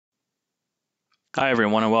Hi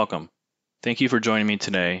everyone and welcome. Thank you for joining me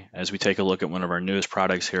today as we take a look at one of our newest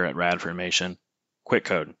products here at Radformation,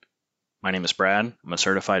 QuickCode. My name is Brad. I'm a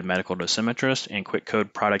certified medical dosimetrist and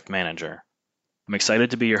QuickCode product manager. I'm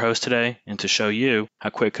excited to be your host today and to show you how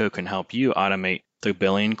QuickCode can help you automate the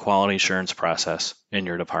billing quality assurance process in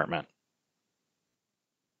your department.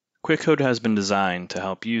 QuickCode has been designed to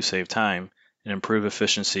help you save time and improve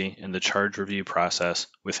efficiency in the charge review process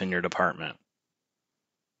within your department.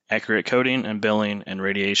 Accurate coding and billing in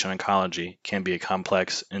radiation oncology can be a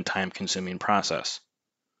complex and time-consuming process.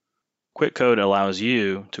 QuickCode allows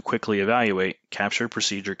you to quickly evaluate captured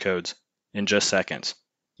procedure codes in just seconds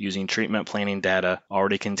using treatment planning data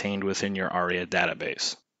already contained within your ARIA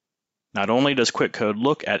database. Not only does QuickCode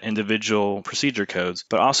look at individual procedure codes,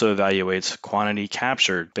 but also evaluates quantity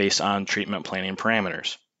captured based on treatment planning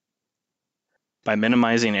parameters. By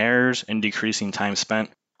minimizing errors and decreasing time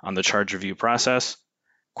spent on the charge review process,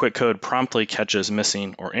 QuickCode promptly catches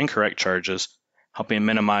missing or incorrect charges, helping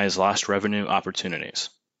minimize lost revenue opportunities.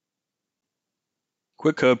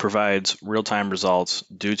 QuickCode provides real-time results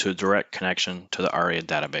due to a direct connection to the ARIA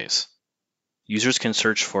database. Users can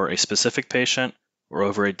search for a specific patient or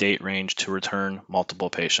over a date range to return multiple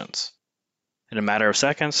patients. In a matter of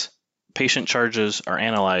seconds, patient charges are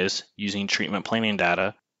analyzed using treatment planning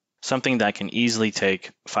data, something that can easily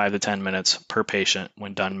take 5 to 10 minutes per patient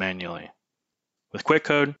when done manually. With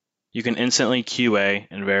QuickCode, you can instantly QA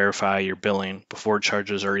and verify your billing before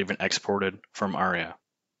charges are even exported from ARIA.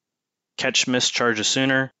 Catch missed charges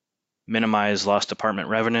sooner, minimize lost department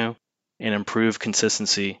revenue, and improve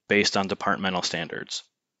consistency based on departmental standards.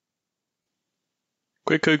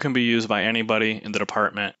 QuickCode can be used by anybody in the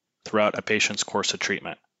department throughout a patient's course of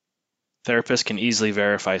treatment. Therapists can easily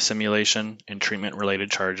verify simulation and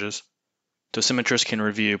treatment-related charges. Dosimetrists can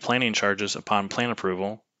review planning charges upon plan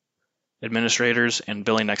approval. Administrators and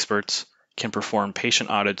billing experts can perform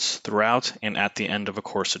patient audits throughout and at the end of a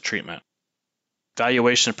course of treatment.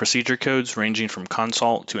 Valuation of procedure codes ranging from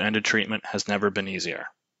consult to end of treatment has never been easier.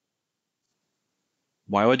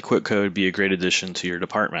 Why would QuickCode be a great addition to your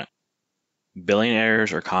department? Billing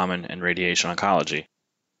errors are common in radiation oncology.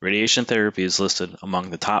 Radiation therapy is listed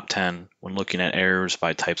among the top 10 when looking at errors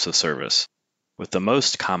by types of service, with the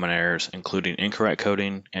most common errors including incorrect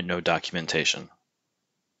coding and no documentation.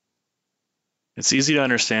 It's easy to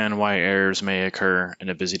understand why errors may occur in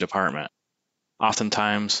a busy department.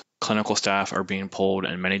 Oftentimes, clinical staff are being pulled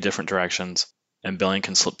in many different directions, and billing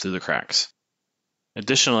can slip through the cracks.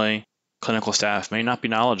 Additionally, clinical staff may not be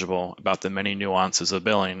knowledgeable about the many nuances of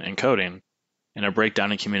billing and coding, and a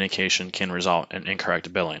breakdown in communication can result in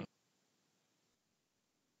incorrect billing.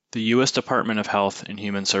 The U.S. Department of Health and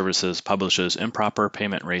Human Services publishes improper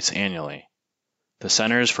payment rates annually. The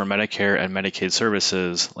Centers for Medicare and Medicaid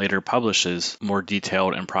Services later publishes more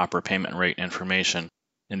detailed improper payment rate information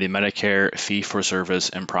in the Medicare Fee-for-Service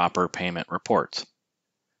Improper Payment Report.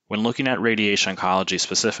 When looking at radiation oncology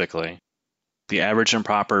specifically, the average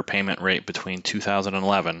improper payment rate between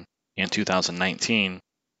 2011 and 2019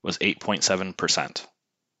 was 8.7%.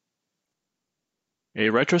 A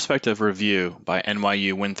retrospective review by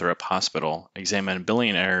NYU Winthrop Hospital examined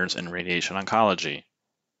billing errors in radiation oncology.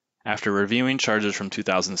 After reviewing charges from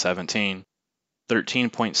 2017,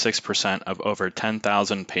 13.6% of over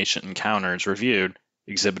 10,000 patient encounters reviewed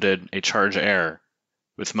exhibited a charge error,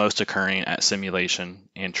 with most occurring at simulation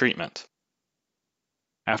and treatment.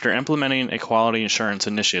 After implementing a quality assurance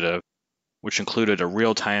initiative, which included a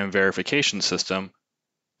real-time verification system,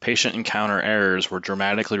 patient encounter errors were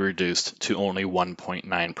dramatically reduced to only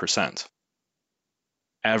 1.9%.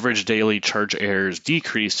 Average daily charge errors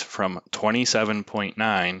decreased from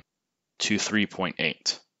 27.9 to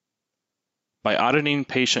 3.8. By auditing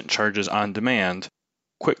patient charges on demand,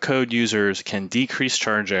 QuickCode users can decrease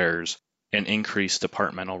charge errors and increase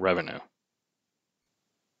departmental revenue.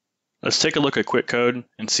 Let's take a look at QuickCode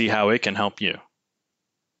and see how it can help you.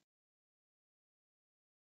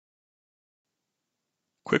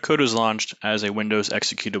 QuickCode is launched as a Windows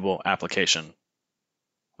executable application.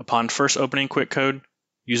 Upon first opening QuickCode,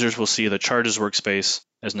 users will see the Charges workspace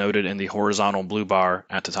as noted in the horizontal blue bar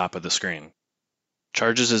at the top of the screen.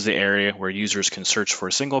 Charges is the area where users can search for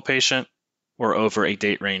a single patient or over a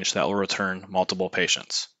date range that will return multiple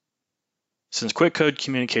patients. Since QuickCode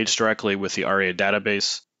communicates directly with the ARIA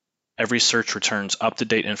database, every search returns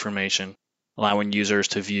up-to-date information, allowing users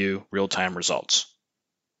to view real-time results.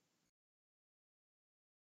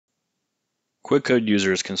 QuickCode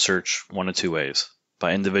users can search one of two ways,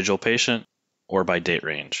 by individual patient or by date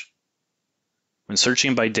range. When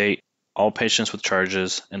searching by date, all patients with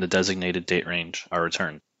charges in the designated date range are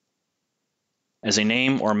returned. As a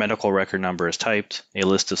name or medical record number is typed, a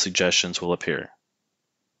list of suggestions will appear.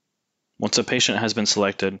 Once a patient has been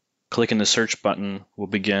selected, clicking the Search button will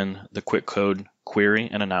begin the QuickCode query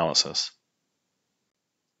and analysis.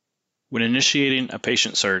 When initiating a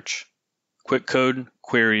patient search, QuickCode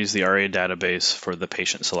queries the ARIA database for the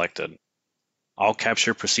patient selected. All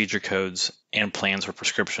captured procedure codes and plans or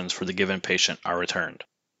prescriptions for the given patient are returned.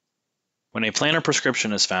 When a plan or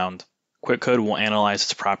prescription is found, QuickCode will analyze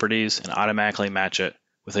its properties and automatically match it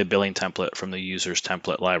with a billing template from the user's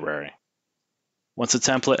template library. Once a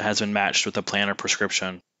template has been matched with a plan or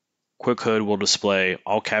prescription, QuickCode will display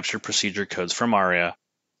all captured procedure codes from ARIA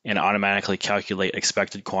and automatically calculate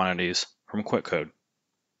expected quantities from QuickCode.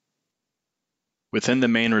 Within the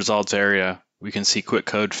main results area, we can see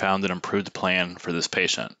QuickCode found an improved plan for this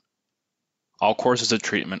patient. All courses of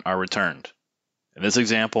treatment are returned. In this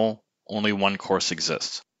example, only one course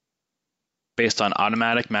exists. Based on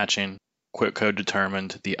automatic matching, QuickCode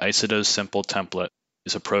determined the Isodose Simple template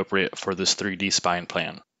is appropriate for this 3D spine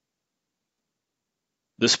plan.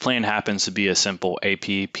 This plan happens to be a simple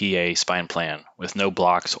APPA spine plan with no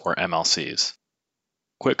blocks or MLCs.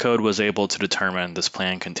 QuickCode was able to determine this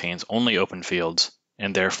plan contains only open fields,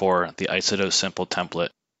 and therefore the Isodose Simple template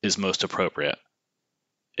is most appropriate.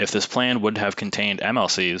 If this plan would have contained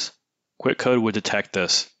MLCs, QuickCode would detect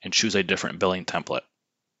this and choose a different billing template.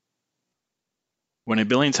 When a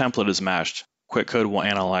billing template is matched, QuickCode will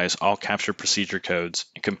analyze all captured procedure codes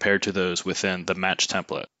and compare to those within the matched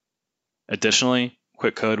template. Additionally,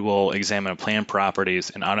 QuickCode will examine plan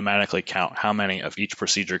properties and automatically count how many of each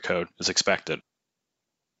procedure code is expected.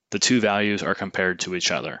 The two values are compared to each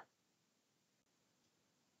other.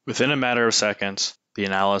 Within a matter of seconds, the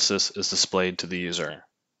analysis is displayed to the user.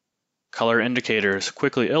 Color indicators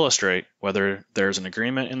quickly illustrate whether there is an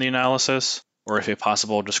agreement in the analysis or if a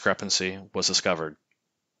possible discrepancy was discovered.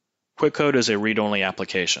 QuickCode is a read-only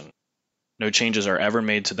application. No changes are ever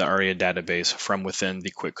made to the ARIA database from within the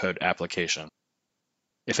QuickCode application.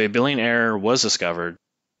 If a billing error was discovered,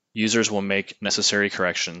 users will make necessary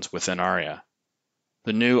corrections within ARIA.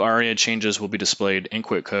 The new ARIA changes will be displayed in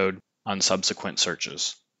QuickCode on subsequent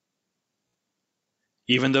searches.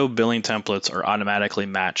 Even though billing templates are automatically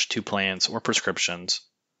matched to plans or prescriptions,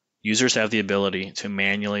 users have the ability to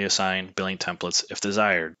manually assign billing templates if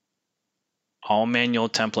desired. All manual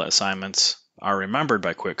template assignments are remembered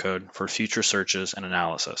by QuickCode for future searches and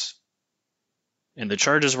analysis. In the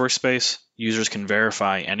Charges workspace, users can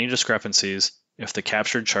verify any discrepancies if the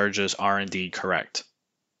captured charges are indeed correct.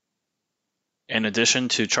 In addition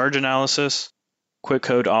to charge analysis,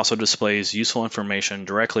 QuickCode also displays useful information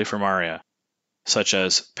directly from ARIA, such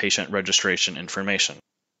as patient registration information,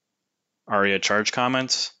 ARIA charge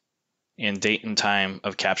comments, and date and time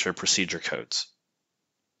of captured procedure codes.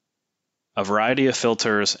 A variety of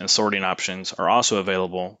filters and sorting options are also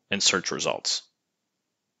available in search results.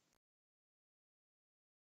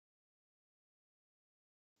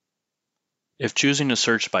 If choosing to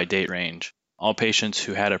search by date range, all patients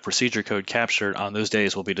who had a procedure code captured on those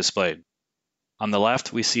days will be displayed. On the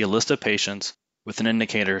left, we see a list of patients with an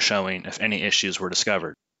indicator showing if any issues were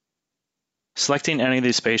discovered. Selecting any of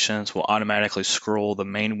these patients will automatically scroll the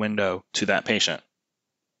main window to that patient.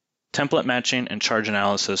 Template matching and charge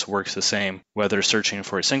analysis works the same whether searching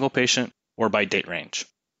for a single patient or by date range.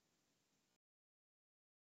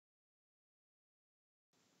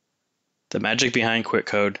 The magic behind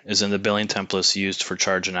QuickCode is in the billing templates used for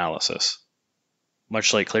charge analysis.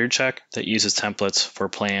 Much like ClearCheck that uses templates for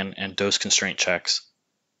plan and dose constraint checks,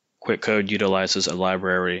 QuickCode utilizes a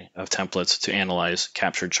library of templates to analyze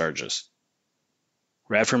captured charges.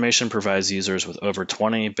 Radformation provides users with over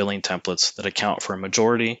 20 billing templates that account for a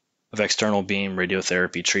majority of external beam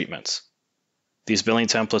radiotherapy treatments. These billing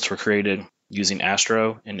templates were created using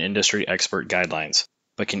ASTRO and industry expert guidelines,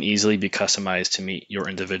 but can easily be customized to meet your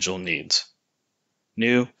individual needs.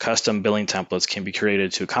 New, custom billing templates can be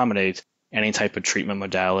created to accommodate any type of treatment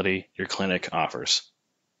modality your clinic offers.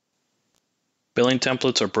 Billing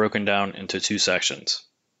templates are broken down into two sections,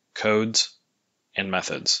 codes and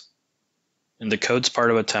methods. In the codes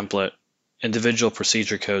part of a template, individual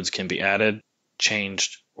procedure codes can be added,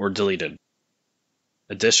 changed, or deleted.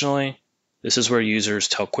 Additionally, this is where users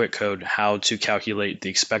tell QuickCode how to calculate the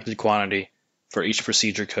expected quantity for each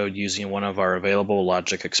procedure code using one of our available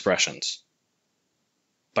logic expressions.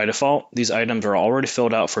 By default, these items are already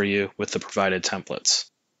filled out for you with the provided templates.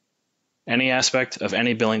 Any aspect of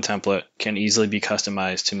any billing template can easily be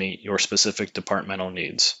customized to meet your specific departmental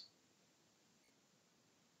needs.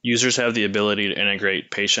 Users have the ability to integrate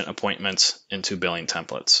patient appointments into billing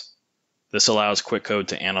templates. This allows QuickCode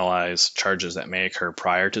to analyze charges that may occur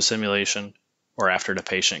prior to simulation or after the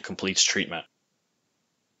patient completes treatment.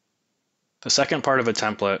 The second part of a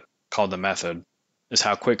template, called the method, is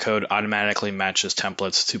how QuickCode automatically matches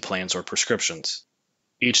templates to plans or prescriptions.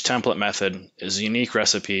 Each template method is a unique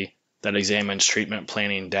recipe that examines treatment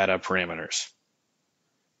planning data parameters.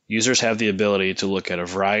 Users have the ability to look at a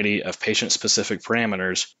variety of patient-specific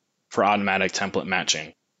parameters for automatic template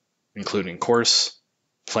matching, including course,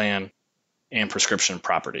 plan, and prescription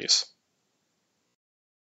properties.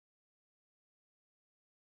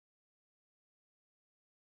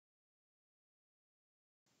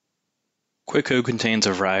 QuickCode contains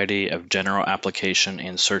a variety of general application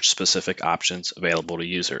and search-specific options available to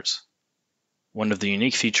users. One of the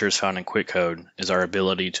unique features found in QuickCode is our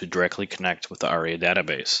ability to directly connect with the ARIA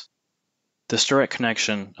database. This direct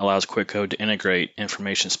connection allows QuickCode to integrate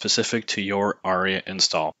information specific to your ARIA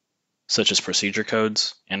install, such as procedure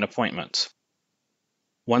codes and appointments.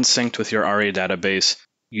 Once synced with your ARIA database,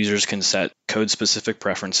 users can set code-specific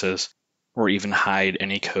preferences or even hide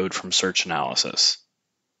any code from search analysis.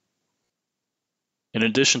 In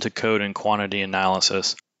addition to code and quantity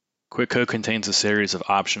analysis, QuickCode contains a series of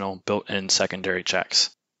optional built-in secondary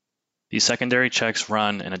checks. These secondary checks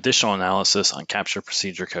run an additional analysis on captured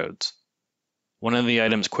procedure codes. One of the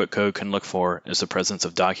items QuickCode can look for is the presence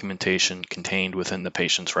of documentation contained within the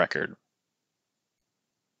patient's record.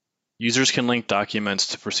 Users can link documents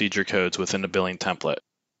to procedure codes within the billing template.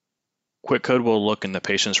 QuickCode will look in the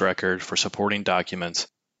patient's record for supporting documents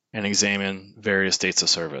and examine various dates of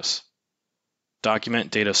service. Document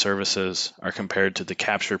data services are compared to the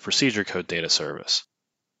captured procedure code data service.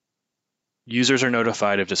 Users are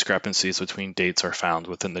notified if discrepancies between dates are found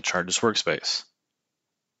within the charges workspace.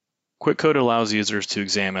 QuickCode allows users to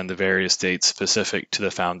examine the various dates specific to the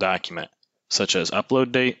found document, such as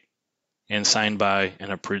upload date and signed by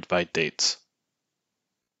and approved by dates.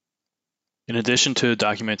 In addition to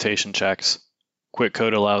documentation checks,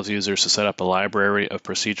 QuickCode allows users to set up a library of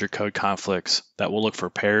procedure code conflicts that will look for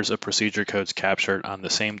pairs of procedure codes captured on the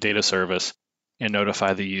same data service and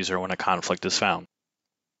notify the user when a conflict is found.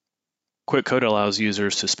 QuickCode allows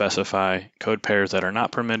users to specify code pairs that are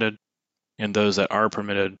not permitted and those that are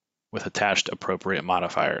permitted with attached appropriate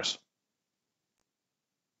modifiers.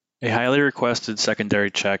 A highly requested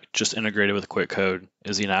secondary check just integrated with QuickCode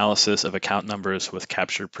is the analysis of account numbers with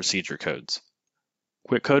captured procedure codes.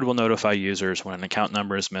 QuickCode will notify users when an account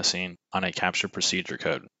number is missing on a captured procedure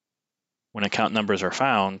code. When account numbers are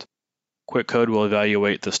found, QuickCode will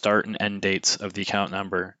evaluate the start and end dates of the account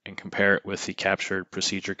number and compare it with the captured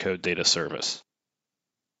procedure code data service.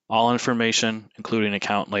 All information, including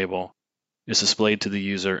account label, is displayed to the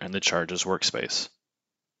user in the charges workspace.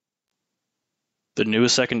 The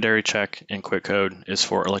newest secondary check in QuickCode is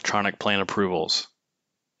for electronic plan approvals.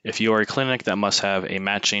 If you are a clinic that must have a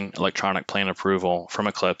matching electronic plan approval from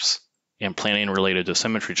Eclipse and planning related to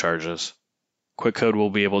symmetry charges, QuickCode will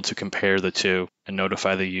be able to compare the two and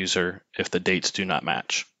notify the user if the dates do not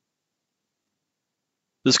match.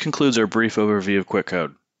 This concludes our brief overview of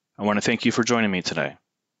QuickCode. I want to thank you for joining me today.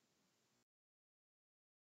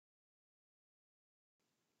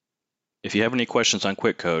 If you have any questions on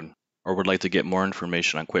QuickCode or would like to get more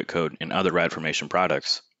information on QuickCode and other Radformation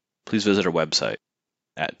products, please visit our website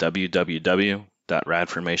at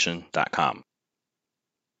www.radformation.com.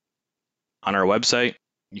 On our website,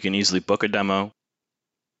 you can easily book a demo,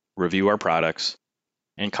 review our products,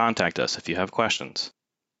 and contact us if you have questions.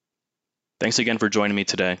 Thanks again for joining me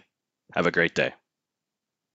today. Have a great day.